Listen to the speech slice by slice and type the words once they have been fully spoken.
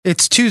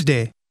It's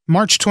Tuesday,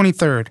 March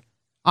 23rd.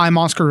 I'm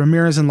Oscar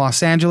Ramirez in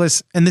Los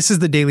Angeles, and this is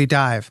the Daily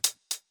Dive.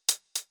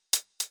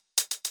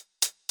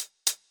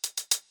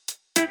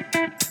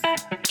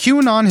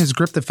 QAnon has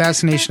gripped the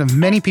fascination of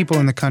many people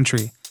in the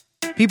country.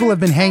 People have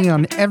been hanging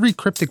on every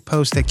cryptic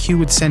post that Q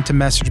would send to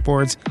message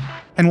boards,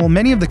 and while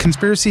many of the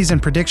conspiracies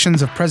and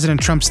predictions of President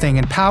Trump staying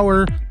in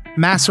power,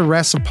 mass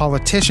arrests of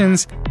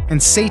politicians,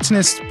 and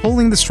Satanists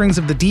pulling the strings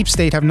of the deep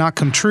state have not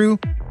come true,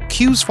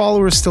 Q's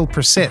followers still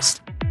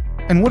persist.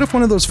 And what if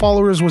one of those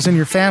followers was in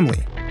your family?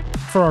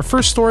 For our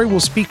first story, we'll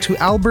speak to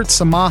Albert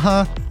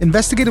Samaha,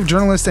 investigative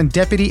journalist and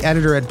deputy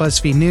editor at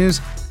BuzzFeed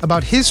News,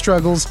 about his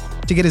struggles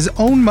to get his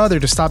own mother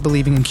to stop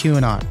believing in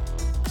QAnon.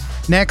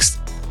 Next,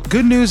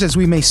 good news as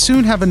we may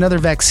soon have another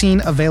vaccine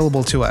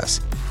available to us.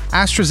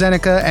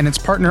 AstraZeneca and its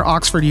partner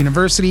Oxford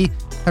University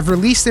have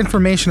released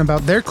information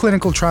about their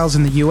clinical trials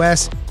in the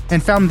US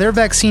and found their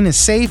vaccine is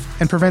safe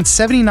and prevents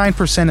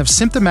 79% of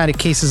symptomatic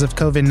cases of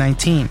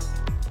COVID-19.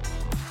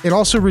 It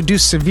also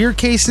reduced severe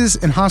cases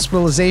and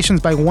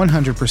hospitalizations by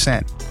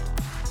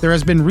 100%. There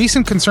has been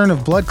recent concern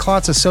of blood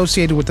clots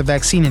associated with the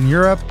vaccine in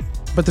Europe,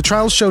 but the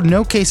trials showed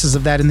no cases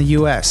of that in the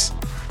US.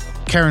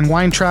 Karen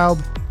Weintraub,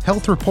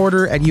 health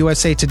reporter at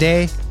USA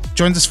Today,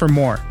 joins us for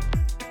more.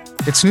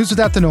 It's news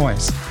without the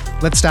noise.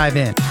 Let's dive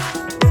in.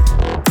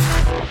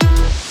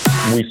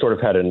 We sort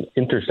of had an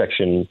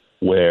intersection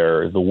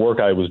where the work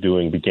I was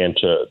doing began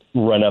to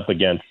run up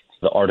against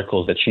the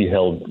articles that she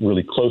held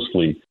really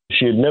closely.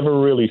 She had never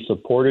really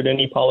supported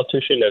any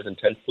politician as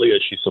intensely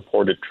as she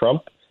supported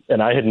Trump.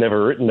 And I had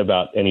never written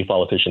about any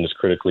politician as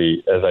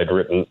critically as I'd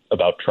written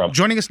about Trump.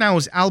 Joining us now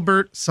is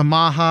Albert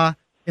Samaha,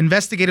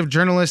 investigative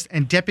journalist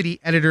and deputy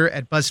editor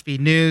at BuzzFeed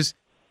News.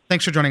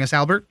 Thanks for joining us,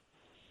 Albert.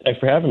 Thanks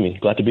for having me.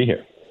 Glad to be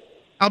here.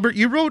 Albert,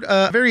 you wrote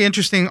a very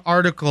interesting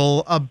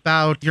article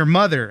about your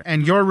mother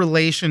and your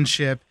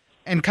relationship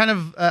and kind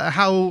of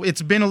how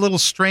it's been a little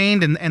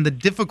strained and the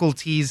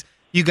difficulties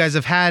you guys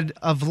have had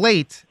of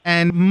late.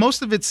 And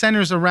most of it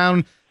centers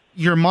around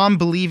your mom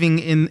believing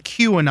in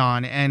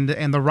QAnon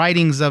and the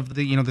writings of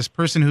this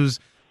person who's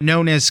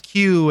known as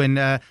Q and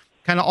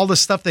kind of all the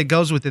stuff that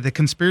goes with it, the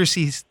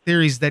conspiracy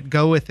theories that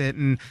go with it,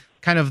 and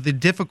kind of the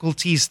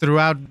difficulties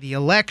throughout the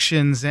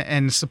elections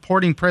and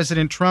supporting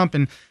President Trump.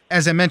 And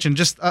as I mentioned,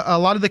 just a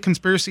lot of the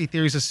conspiracy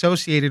theories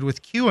associated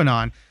with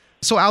QAnon.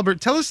 So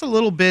Albert, tell us a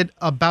little bit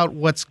about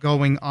what's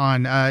going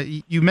on.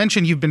 You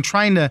mentioned you've been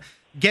trying to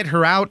get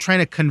her out, trying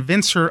to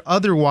convince her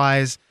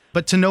otherwise,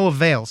 but to no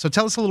avail. So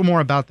tell us a little more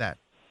about that.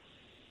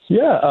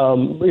 Yeah,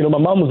 my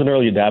mom was an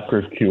early adapter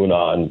of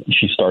QAnon.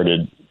 She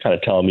started kind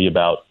of telling me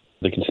about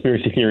the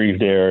conspiracy theories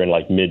there in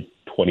like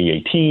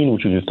mid-2018,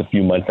 which was just a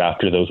few months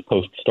after those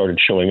posts started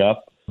showing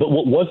up. But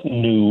what wasn't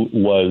new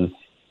was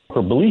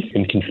her belief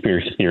in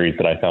conspiracy theories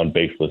that I found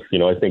baseless.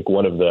 I think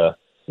one of the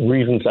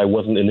reasons I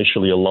wasn't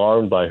initially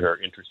alarmed by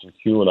her interest in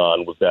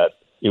QAnon was that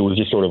it was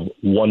just sort of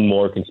one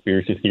more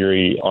conspiracy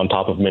theory on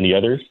top of many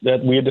others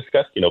that we had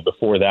discussed.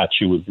 Before that,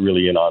 she was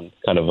really in on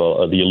kind of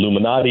the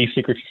Illuminati,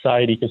 secret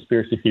society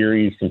conspiracy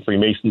theories, some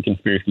Freemason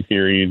conspiracy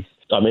theories.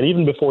 And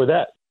even before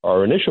that,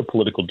 our initial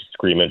political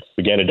disagreements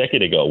began a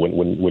decade ago when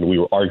we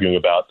were arguing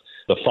about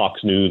the Fox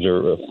News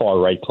or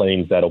far-right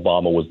claims that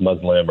Obama was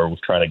Muslim or was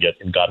trying to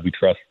get In God We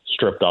Trust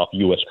stripped off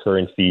U.S.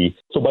 currency.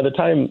 So by the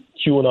time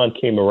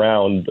QAnon came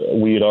around,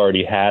 we had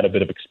already had a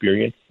bit of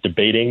experience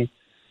debating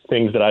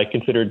things that I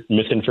considered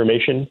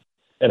misinformation.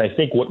 And I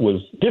think what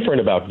was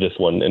different about this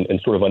one and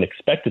sort of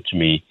unexpected to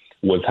me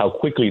was how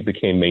quickly it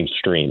became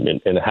mainstream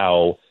and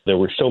how there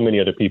were so many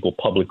other people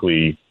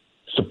publicly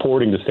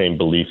supporting the same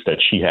beliefs that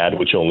she had,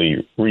 which only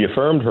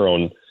reaffirmed her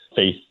own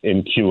faith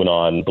in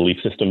QAnon belief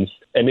systems.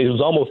 And it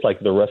was almost like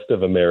the rest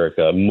of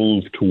America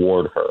moved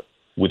toward her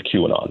with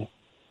QAnon.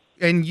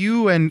 And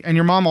you and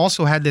your mom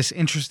also had this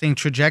interesting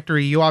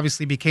trajectory. You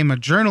obviously became a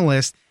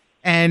journalist.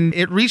 And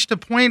it reached a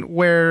point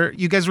where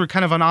you guys were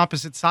kind of on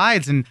opposite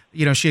sides. And,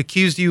 she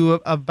accused you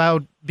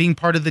about being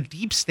part of the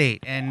deep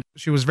state. And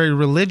she was very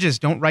religious.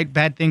 Don't write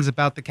bad things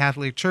about the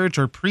Catholic Church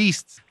or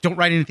priests. Don't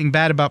write anything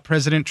bad about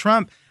President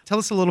Trump. Tell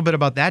us a little bit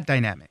about that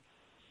dynamic.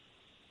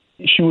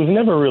 She was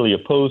never really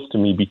opposed to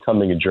me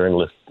becoming a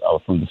journalist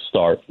from the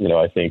start.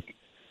 I think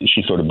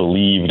she sort of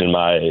believed in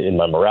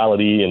my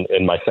morality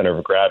and my center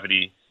of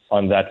gravity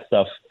on that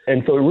stuff.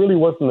 And so it really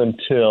wasn't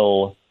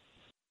until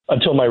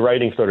my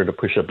writing started to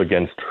push up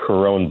against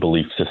her own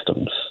belief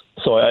systems.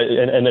 So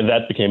and then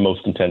that became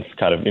most intense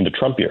kind of in the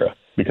Trump era,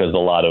 because a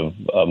lot of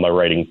my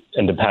writing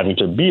ended up having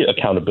to be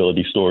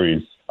accountability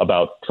stories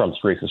about Trump's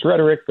racist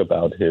rhetoric,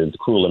 about his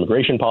cruel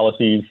immigration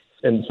policies.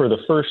 And for the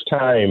first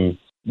time,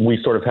 we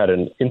sort of had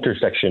an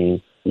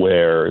intersection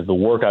where the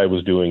work I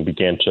was doing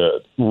began to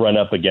run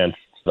up against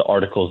the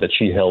articles that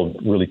she held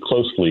really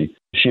closely.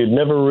 She had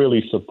never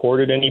really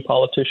supported any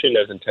politician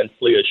as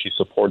intensely as she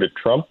supported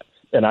Trump.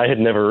 And I had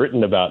never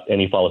written about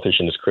any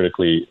politician as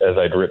critically as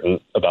I'd written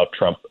about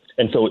Trump.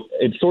 And so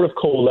it sort of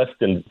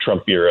coalesced in the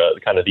Trump era,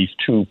 kind of these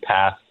two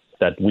paths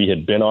that we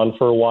had been on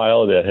for a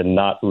while that had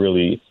not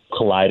really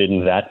collided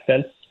in that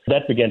sense.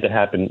 That began to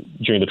happen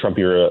during the Trump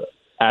era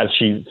as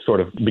she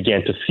sort of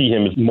began to see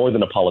him as more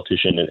than a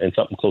politician and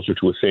something closer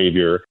to a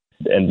savior.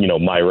 And,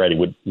 my writing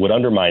would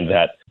undermine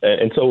that.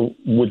 And so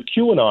with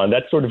QAnon,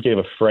 that sort of gave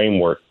a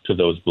framework to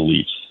those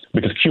beliefs,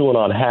 because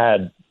QAnon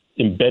had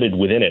embedded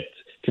within it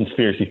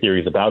conspiracy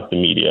theories about the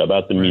media,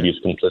 about the media's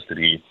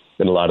complicity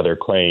in a lot of their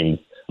claims.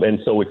 And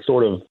so it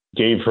sort of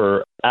gave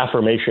her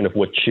affirmation of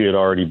what she had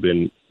already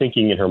been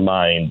thinking in her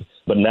mind,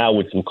 but now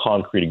with some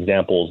concrete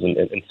examples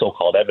and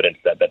so-called evidence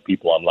that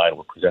people online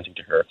were presenting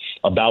to her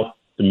about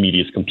the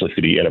media's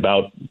complicity and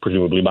about,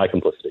 presumably, my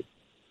complicity.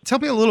 Tell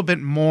me a little bit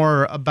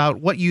more about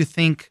what you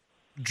think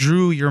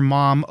drew your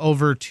mom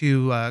over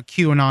to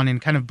QAnon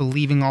and kind of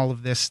believing all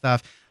of this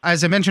stuff.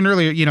 As I mentioned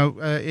earlier,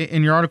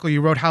 in your article, you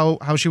wrote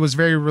how she was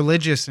very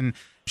religious and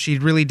she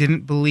really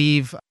didn't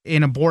believe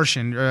in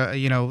abortion.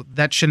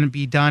 That shouldn't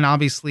be done.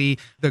 Obviously,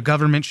 the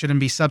government shouldn't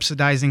be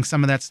subsidizing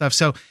some of that stuff.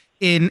 So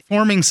in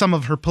forming some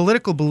of her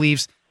political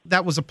beliefs,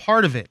 that was a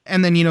part of it.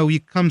 And then,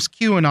 comes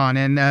QAnon,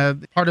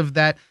 and part of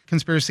that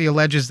conspiracy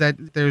alleges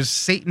that there's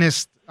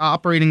Satanists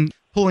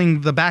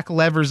pulling the back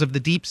levers of the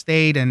deep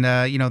state, and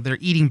they're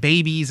eating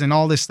babies and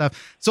all this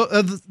stuff. So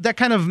that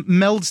kind of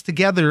melds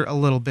together a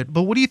little bit.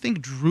 But what do you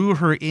think drew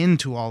her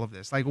into all of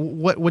this? Like,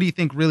 what do you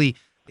think really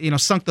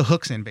sunk the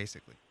hooks in,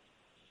 basically?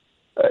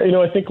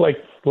 I think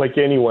like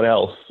anyone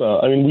else,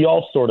 we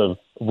all sort of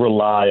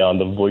rely on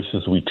the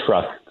voices we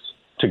trust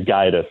to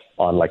guide us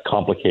on like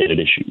complicated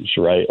issues,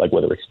 right? Like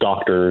whether it's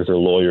doctors or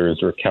lawyers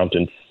or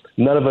accountants.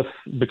 None of us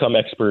become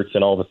experts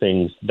in all the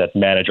things that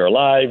manage our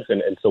lives,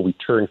 and so we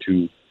turn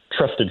to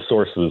trusted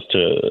sources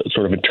to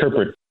sort of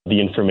interpret the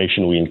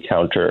information we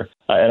encounter.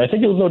 And I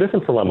think it was no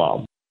different for my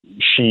mom.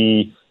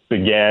 She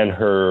began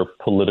her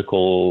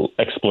political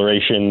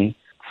exploration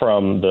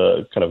from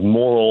the kind of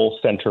moral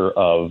center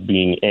of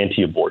being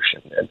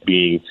anti-abortion and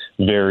being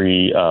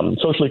very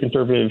socially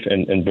conservative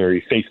and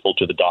very faithful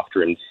to the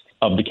doctrines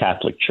of the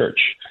Catholic Church.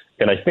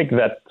 And I think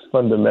that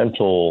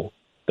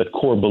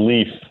core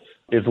belief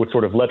is what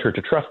sort of led her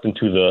to trust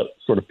into the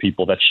sort of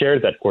people that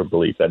shared that core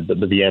belief, that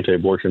the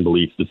anti-abortion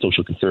beliefs, the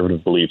social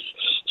conservative beliefs.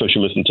 So she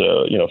listened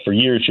to, for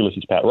years, she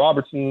listened to Pat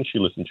Robertson. She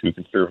listened to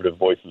conservative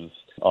voices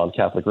on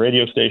Catholic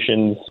radio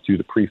stations, to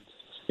the priests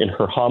in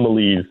her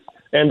homilies,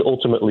 and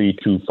ultimately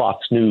to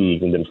Fox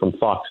News. And then from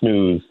Fox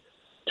News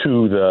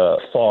to the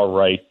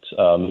far-right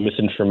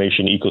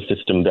misinformation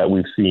ecosystem that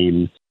we've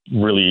seen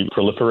really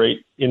proliferate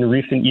in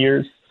recent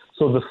years.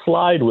 So the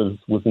slide was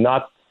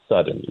not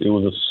sudden. It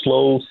was a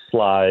slow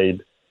slide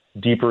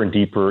deeper and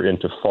deeper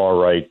into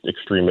far-right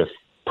extremist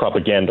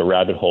propaganda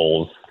rabbit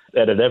holes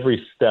that at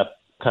every step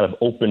kind of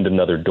opened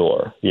another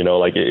door. It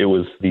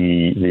was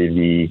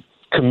the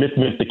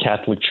commitment the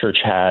Catholic Church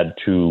had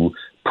to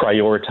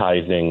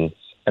prioritizing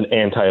an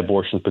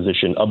anti-abortion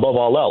position above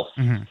all else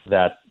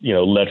that,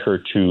 led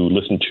her to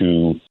listen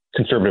to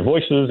conservative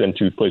voices and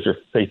to place her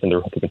faith in the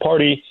Republican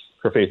Party.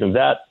 Her faith in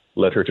that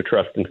led her to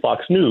trust in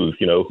Fox News,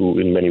 who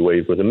in many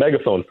ways was a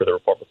megaphone for the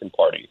Republican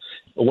Party.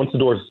 Once the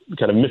doors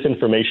kind of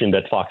misinformation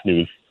that Fox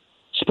News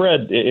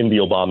spread in the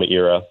Obama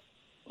era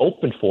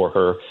opened for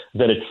her,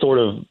 then it sort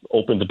of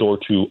opened the door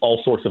to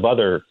all sorts of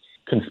other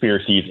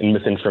conspiracies and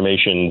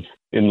misinformation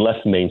in less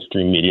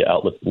mainstream media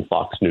outlets than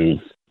Fox News.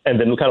 And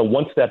then kind of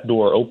once that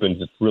door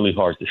opens, it's really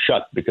hard to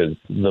shut, because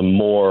the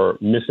more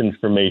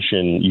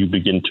misinformation you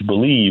begin to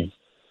believe,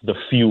 the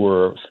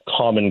fewer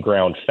common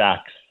ground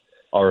facts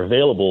are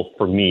available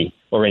for me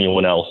or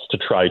anyone else to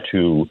try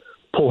to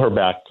pull her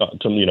back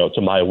to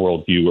my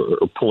worldview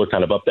or pull her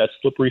kind of up that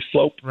slippery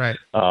slope. Right.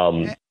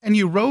 And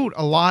you wrote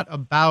a lot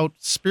about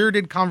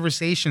spirited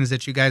conversations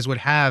that you guys would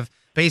have,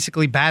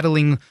 basically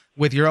battling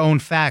with your own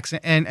facts.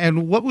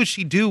 And what would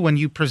she do when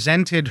you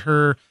presented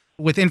her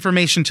with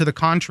information to the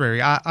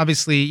contrary?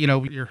 Obviously,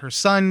 you're her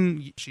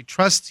son. She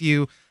trusts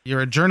you.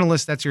 You're a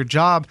journalist. That's your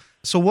job.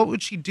 So what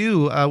would she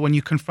do when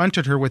you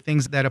confronted her with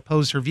things that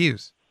oppose her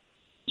views?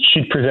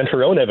 She'd present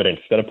her own evidence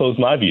that opposed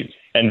my views.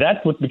 And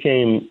that's what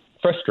became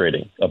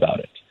frustrating about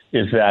it,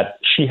 is that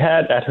she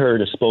had at her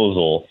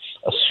disposal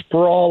a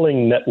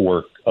sprawling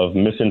network of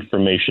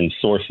misinformation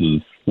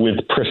sources with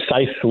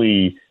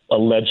precisely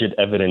alleged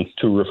evidence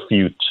to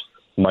refute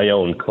my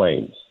own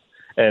claims.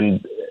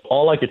 And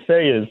all I could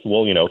say is,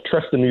 well,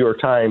 trust the New York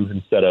Times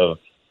instead of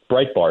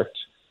Breitbart,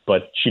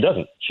 but she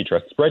doesn't. She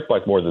trusts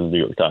Breitbart more than the New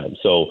York Times.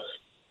 So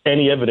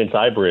any evidence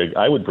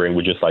I would bring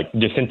would just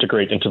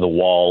disintegrate into the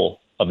wall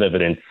of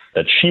evidence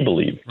that she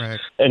believed. Right.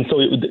 And so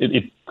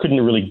it couldn't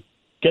really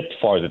get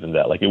farther than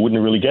that. It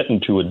wouldn't really get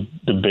into a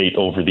debate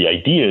over the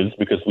ideas,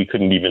 because we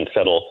couldn't even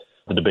settle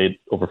the debate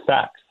over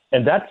facts.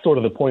 And that's sort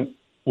of the point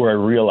where I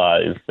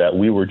realized that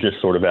we were just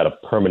sort of at a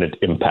permanent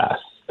impasse,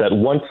 that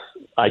once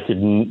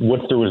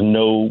there was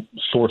no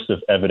source of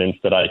evidence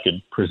that I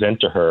could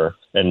present to her,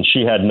 and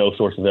she had no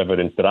source of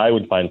evidence that I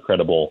would find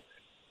credible,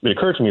 it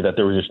occurred to me that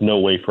there was just no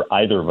way for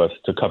either of us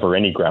to cover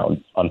any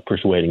ground on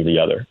persuading the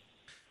other.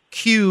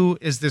 Q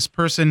is this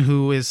person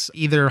who is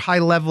either high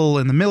level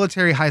in the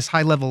military, has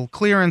high level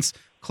clearance,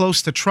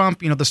 close to Trump.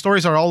 The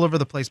stories are all over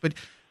the place, but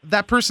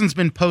that person's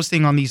been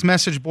posting on these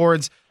message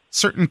boards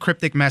certain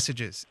cryptic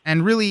messages.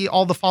 And really,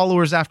 all the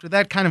followers after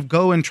that kind of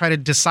go and try to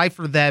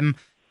decipher them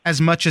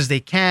as much as they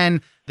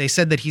can. They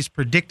said that he's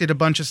predicted a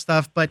bunch of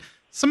stuff, but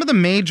some of the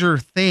major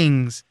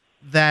things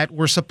that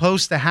were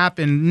supposed to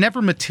happen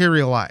never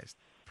materialized.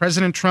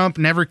 President Trump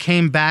never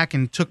came back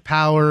and took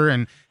power,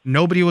 and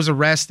nobody was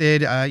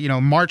arrested.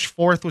 March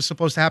 4th was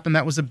supposed to happen.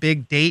 That was a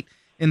big date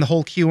in the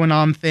whole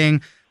QAnon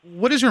thing.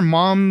 What does your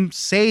mom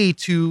say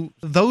to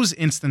those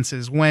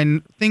instances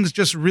when things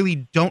just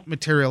really don't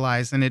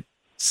materialize and it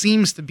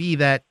seems to be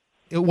that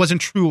it wasn't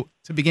true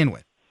to begin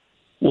with?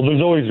 Well,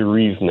 there's always a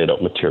reason they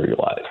don't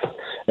materialize.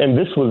 And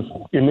this was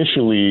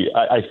initially,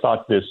 I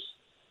thought this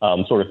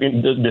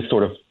this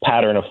sort of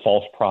pattern of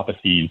false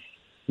prophecies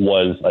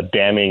was a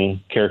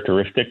damning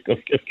characteristic of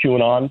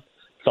QAnon,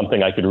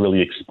 something I could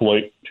really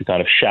exploit to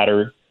kind of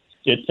shatter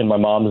it in my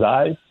mom's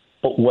eyes.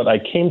 But what I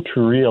came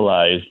to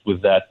realize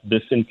was that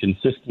this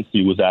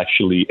inconsistency was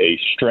actually a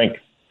strength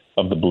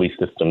of the belief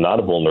system, not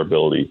a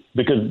vulnerability.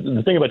 Because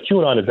the thing about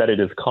QAnon is that it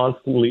is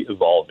constantly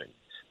evolving,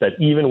 that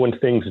even when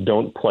things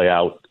don't play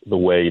out the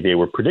way they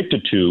were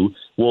predicted to,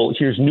 well,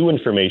 here's new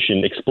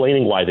information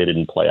explaining why they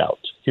didn't play out.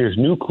 Here's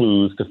new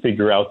clues to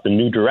figure out the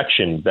new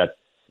direction that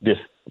this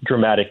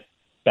dramatic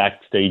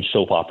backstage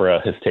soap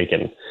opera has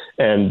taken.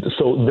 And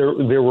so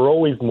there were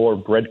always more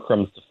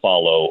breadcrumbs to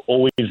follow,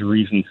 always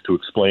reasons to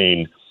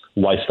explain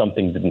why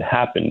something didn't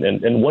happen.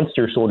 And once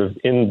you're sort of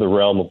in the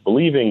realm of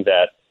believing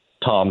that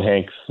Tom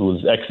Hanks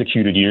was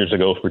executed years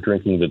ago for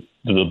drinking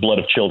the blood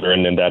of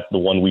children and that the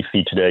one we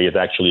see today is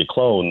actually a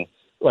clone,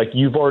 like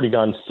you've already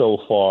gone so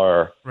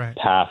far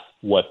past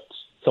what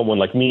someone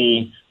like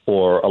me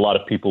or a lot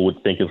of people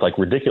would think is like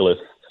ridiculous,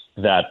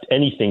 that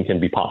anything can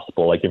be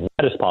possible. Like if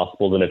that is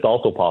possible, then it's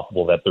also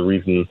possible that the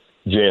reason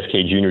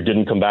JFK Jr.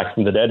 didn't come back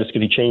from the dead is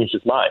because he changed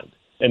his mind.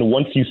 And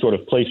once you sort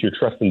of place your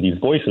trust in these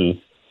voices,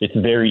 it's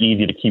very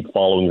easy to keep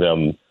following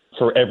them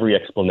for every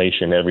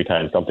explanation every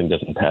time something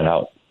doesn't pan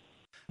out.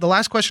 The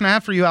last question I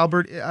have for you,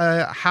 Albert,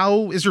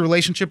 how is your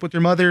relationship with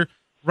your mother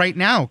right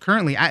now,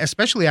 currently,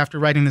 especially after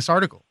writing this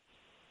article?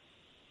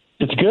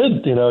 It's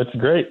good. It's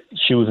great.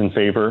 She was in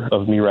favor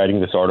of me writing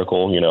this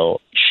article.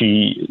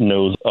 She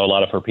knows a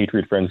lot of her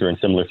Patriot friends are in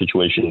similar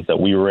situations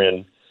that we were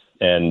in.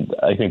 And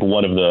I think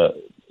one of the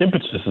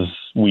impetuses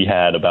we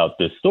had about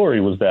this story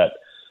was that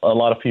a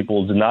lot of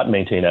people did not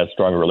maintain as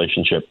strong a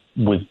relationship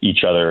with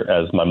each other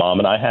as my mom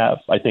and I have.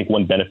 I think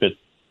one benefit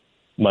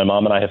my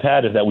mom and I have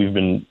had is that we've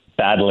been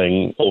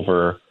battling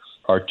over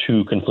our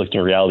two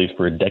conflicting realities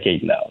for a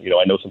decade now.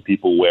 I know some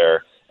people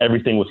where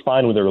everything was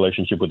fine with their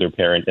relationship with their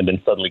parent, and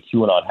then suddenly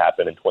QAnon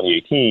happened in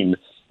 2018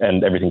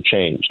 and everything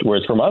changed.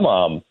 Whereas for my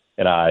mom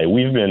and I,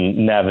 we've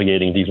been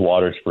navigating these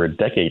waters for a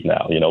decade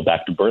now,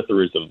 back to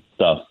birtherism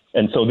stuff.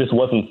 And so this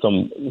wasn't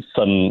some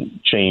sudden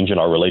change in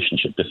our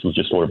relationship. This was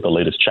just sort of the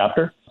latest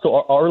chapter.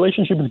 So our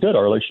relationship is good.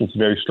 Our relationship is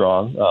very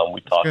strong.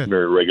 We talk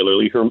very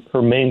regularly.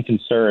 Her main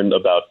concern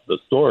about the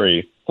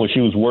story was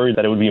she was worried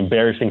that it would be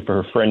embarrassing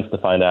for her friends to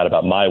find out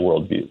about my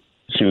worldview.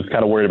 She was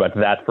kind of worried about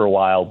that for a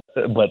while,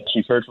 but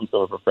she's heard from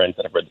some of her friends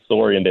that have read the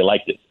story and they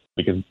liked it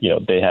because,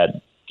 they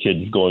had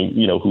kids going,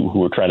 who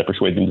were trying to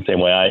persuade them the same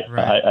way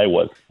I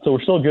was. So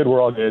we're still good.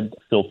 We're all good.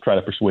 Still trying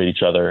to persuade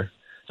each other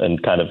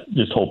and kind of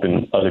just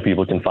hoping other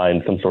people can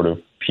find some sort of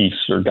peace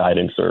or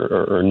guidance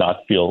or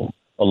not feel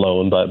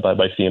alone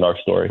by seeing our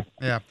story.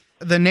 Yeah.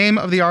 The name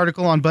of the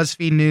article on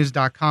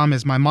BuzzFeedNews.com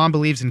is My Mom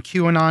Believes in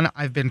QAnon.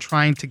 I've been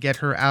trying to get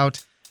her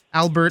out.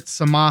 Albert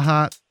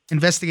Samaha,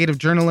 investigative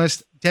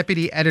journalist,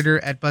 deputy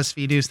editor at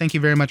BuzzFeed News. Thank you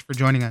very much for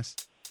joining us.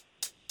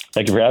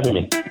 Thank you for having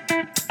me.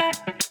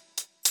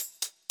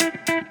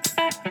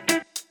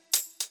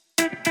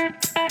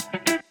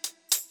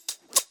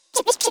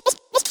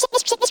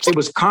 It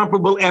was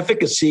comparable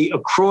efficacy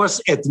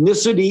across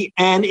ethnicity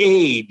and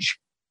age,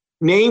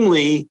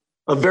 namely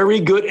a very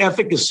good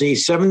efficacy,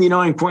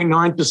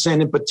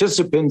 79.9% in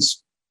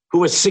participants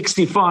who are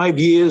 65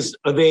 years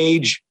of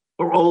age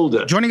or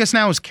older. Joining us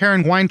now is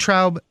Karen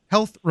Weintraub,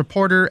 health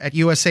reporter at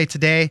USA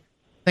Today.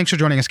 Thanks for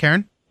joining us,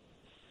 Karen.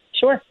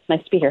 Sure.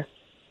 Nice to be here.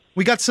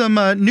 We got some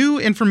new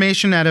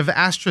information out of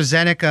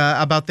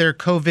AstraZeneca about their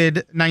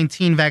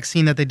COVID-19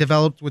 vaccine that they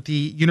developed with the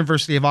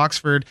University of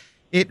Oxford.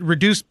 It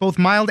reduced both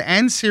mild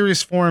and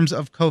serious forms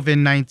of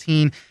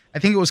COVID-19. I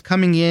think it was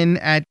coming in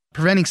at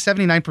preventing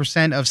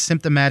 79% of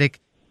symptomatic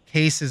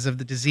cases of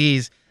the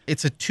disease.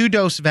 It's a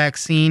 2-dose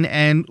vaccine,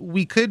 and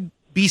we could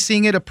be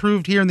seeing it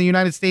approved here in the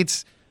United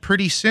States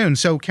pretty soon.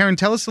 So, Karen,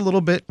 tell us a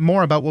little bit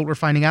more about what we're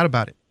finding out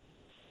about it.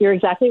 You're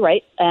exactly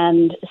right.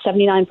 And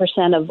 79%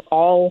 of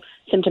all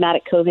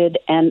symptomatic COVID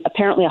and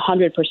apparently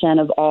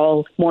 100% of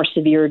all more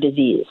severe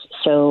disease.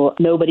 So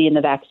nobody in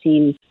the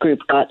vaccine group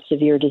got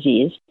severe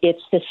disease.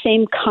 It's the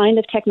same kind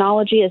of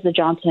technology as the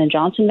Johnson &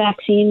 Johnson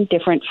vaccine,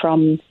 different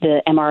from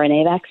the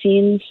mRNA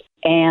vaccines.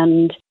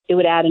 And it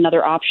would add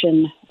another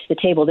option to the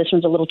table. This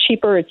one's a little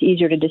cheaper. It's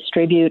easier to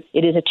distribute.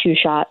 It is a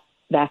 2-shot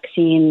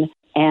vaccine.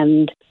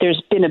 And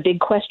there's been a big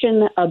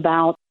question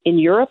about in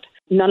Europe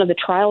None of the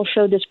trials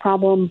showed this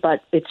problem,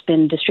 but it's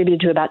been distributed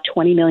to about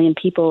 20 million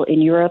people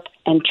in Europe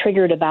and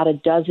triggered about a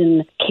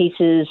dozen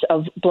cases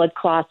of blood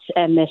clots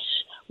and this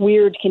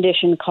weird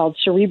condition called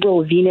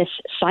cerebral venous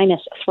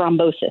sinus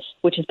thrombosis,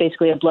 which is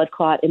basically a blood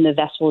clot in the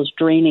vessels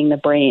draining the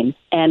brain.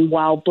 And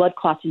while blood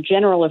clots in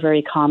general are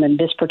very common,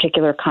 this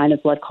particular kind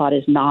of blood clot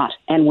is not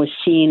and was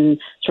seen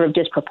sort of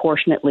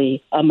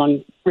disproportionately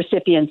among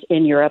recipients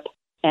in Europe.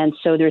 And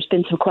so there's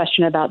been some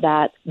question about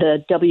that.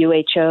 The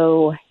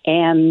WHO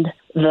and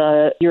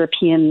the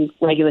European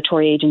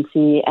Regulatory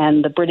Agency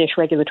and the British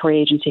Regulatory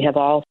Agency have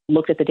all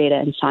looked at the data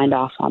and signed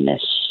off on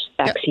this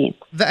vaccine.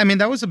 Yeah,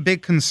 that was a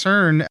big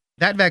concern.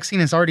 That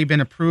vaccine has already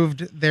been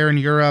approved there in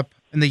Europe,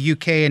 in the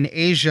UK, and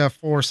Asia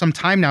for some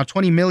time now.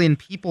 20 million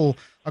people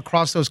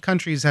across those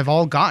countries have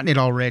all gotten it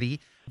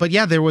already. But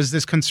yeah, there was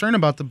this concern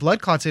about the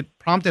blood clots. It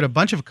prompted a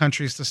bunch of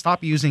countries to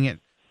stop using it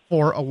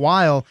for a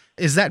while.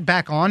 Is that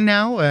back on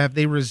now? Have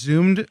they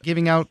resumed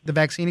giving out the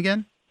vaccine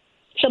again?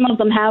 Some of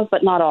them have,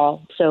 but not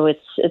all. So it's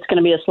going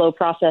to be a slow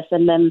process.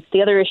 And then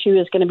the other issue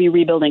is going to be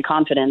rebuilding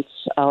confidence.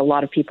 A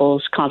lot of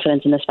people's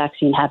confidence in this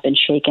vaccine have been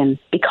shaken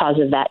because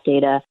of that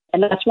data.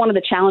 And that's one of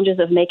the challenges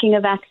of making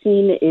a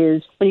vaccine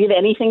is when you give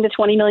anything to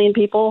 20 million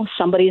people,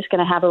 somebody's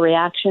going to have a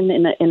reaction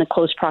in a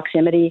close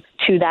proximity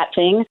to that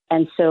thing.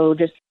 And so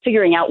just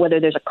figuring out whether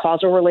there's a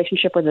causal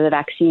relationship, whether the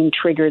vaccine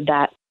triggered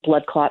that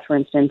blood clot, for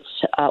instance,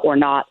 or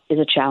not, is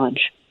a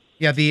challenge.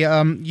 Yeah,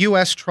 the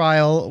U.S.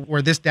 trial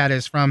where this data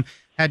is from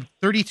had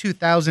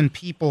 32,000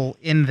 people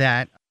in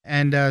that.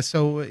 And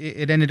so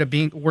it ended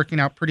up working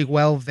out pretty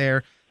well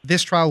there.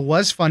 This trial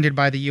was funded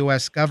by the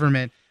U.S.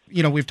 government.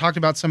 You know, we've talked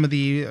about some of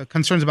the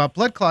concerns about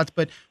blood clots,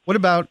 but what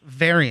about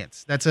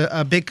variants? That's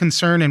a big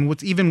concern.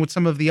 And even with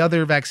some of the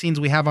other vaccines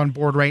we have on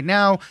board right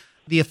now,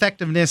 the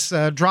effectiveness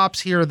drops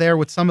here or there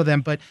with some of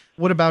them. But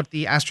what about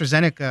the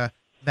AstraZeneca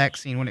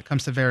vaccine when it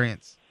comes to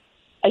variants?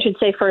 I should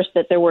say first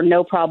that there were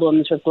no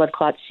problems with blood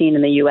clots seen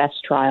in the U.S.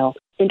 trial.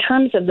 In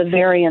terms of the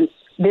variants,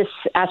 this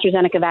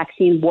AstraZeneca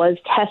vaccine was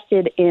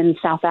tested in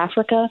South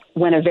Africa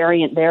when a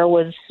variant there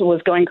was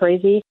going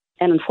crazy.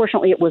 And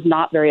unfortunately, it was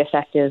not very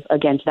effective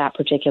against that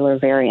particular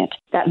variant.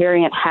 That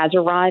variant has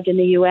arrived in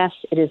the U.S.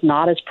 It is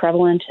not as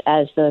prevalent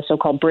as the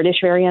so-called British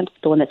variant,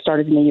 the one that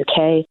started in the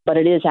U.K., but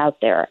it is out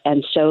there.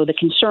 And so the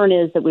concern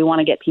is that we want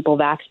to get people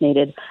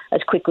vaccinated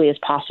as quickly as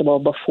possible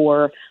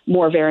before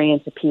more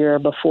variants appear,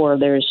 before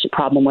there's a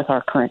problem with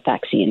our current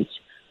vaccines.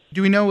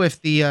 Do we know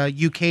if the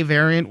UK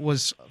variant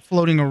was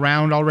floating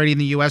around already in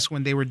the U.S.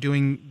 when they were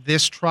doing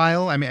this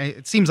trial? I mean,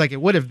 it seems like it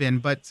would have been,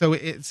 but so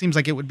it seems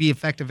like it would be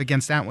effective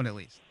against that one at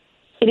least.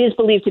 It is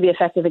believed to be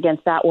effective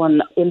against that one.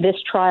 In this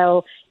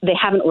trial, they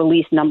haven't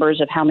released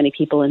numbers of how many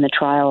people in the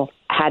trial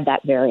had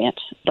that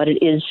variant, but it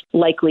is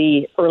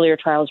likely earlier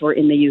trials were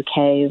in the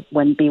UK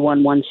when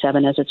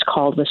B117, as it's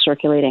called, was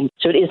circulating.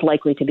 So it is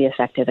likely to be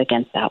effective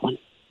against that one.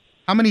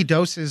 How many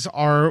doses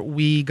are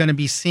we going to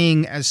be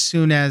seeing as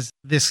soon as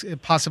this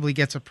possibly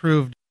gets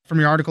approved? From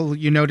your article,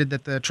 you noted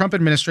that the Trump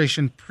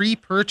administration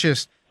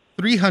pre-purchased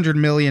 300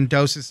 million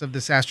doses of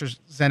this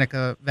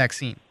AstraZeneca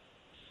vaccine.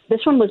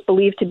 This one was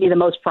believed to be the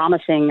most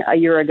promising a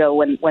year ago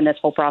when this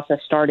whole process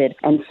started.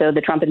 And so the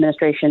Trump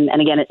administration,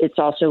 and again, it's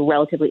also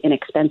relatively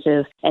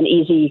inexpensive and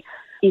easy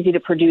to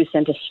produce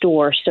and to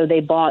store. So they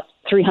bought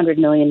 300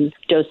 million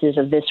doses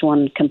of this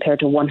one compared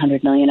to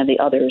 100 million of the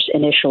others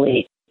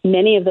initially.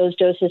 Many of those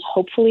doses,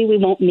 hopefully, we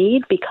won't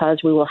need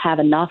because we will have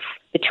enough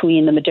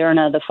between the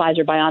Moderna, the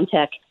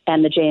Pfizer-BioNTech,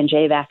 and the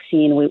J&J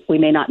vaccine. We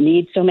may not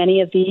need so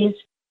many of these.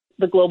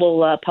 The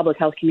global public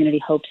health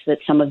community hopes that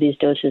some of these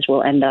doses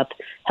will end up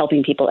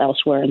helping people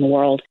elsewhere in the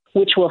world,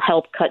 which will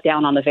help cut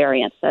down on the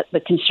variants.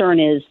 The concern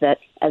is that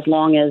as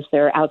long as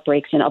there are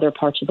outbreaks in other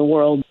parts of the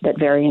world, that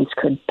variants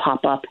could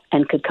pop up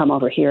and could come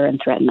over here and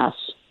threaten us.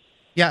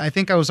 Yeah, I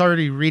think I was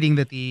already reading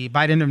that the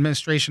Biden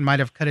administration might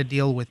have cut a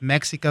deal with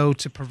Mexico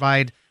to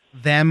provide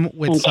them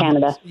with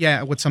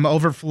some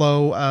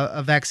overflow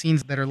of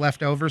vaccines that are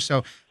left over.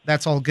 So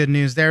that's all good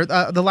news there.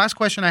 The last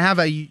question I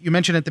have, you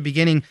mentioned at the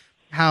beginning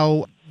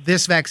how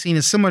this vaccine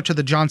is similar to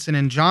the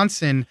Johnson &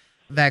 Johnson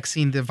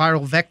vaccine, the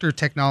viral vector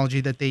technology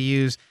that they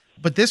use.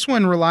 But this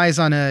one relies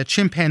on a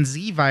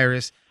chimpanzee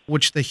virus,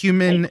 which the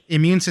human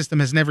immune system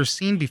has never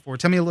seen before.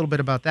 Tell me a little bit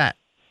about that.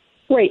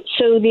 Right.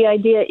 So the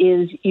idea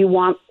is you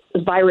want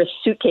a virus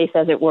suitcase,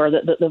 as it were.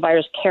 The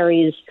virus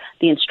carries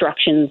the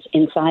instructions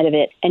inside of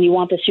it, and you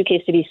want the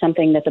suitcase to be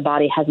something that the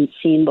body hasn't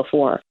seen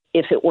before.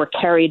 If it were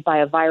carried by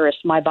a virus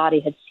my body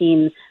had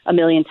seen a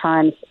million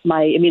times,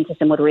 my immune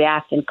system would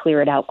react and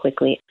clear it out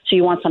quickly. So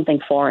you want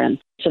something foreign.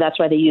 So that's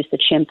why they use the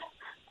chimp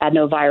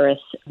adenovirus.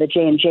 The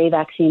J&J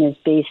vaccine is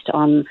based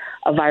on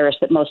a virus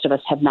that most of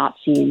us have not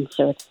seen.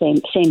 So it's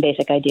the same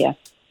basic idea.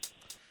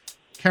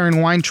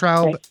 Karen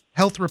Weintraub,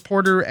 health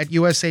reporter at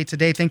USA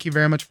Today. Thank you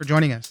very much for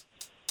joining us.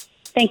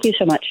 Thank you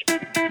so much.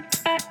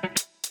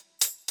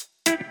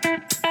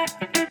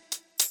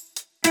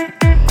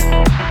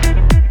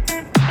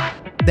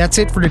 That's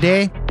it for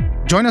today.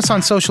 Join us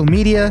on social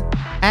media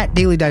at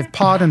Daily Dive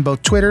Pod on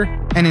both Twitter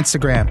and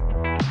Instagram.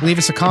 Leave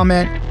us a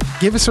comment,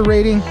 give us a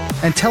rating,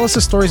 and tell us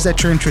the stories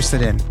that you're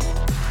interested in.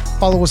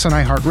 follow us on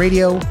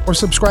iHeartRadio, or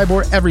subscribe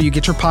wherever you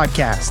get your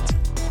podcasts.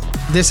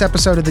 This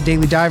episode of The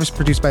Daily Dive is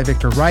produced by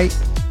Victor Wright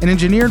and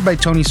engineered by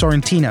Tony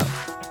Sorrentino.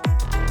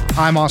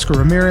 I'm Oscar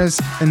Ramirez,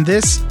 and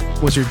this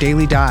was your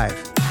Daily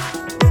Dive.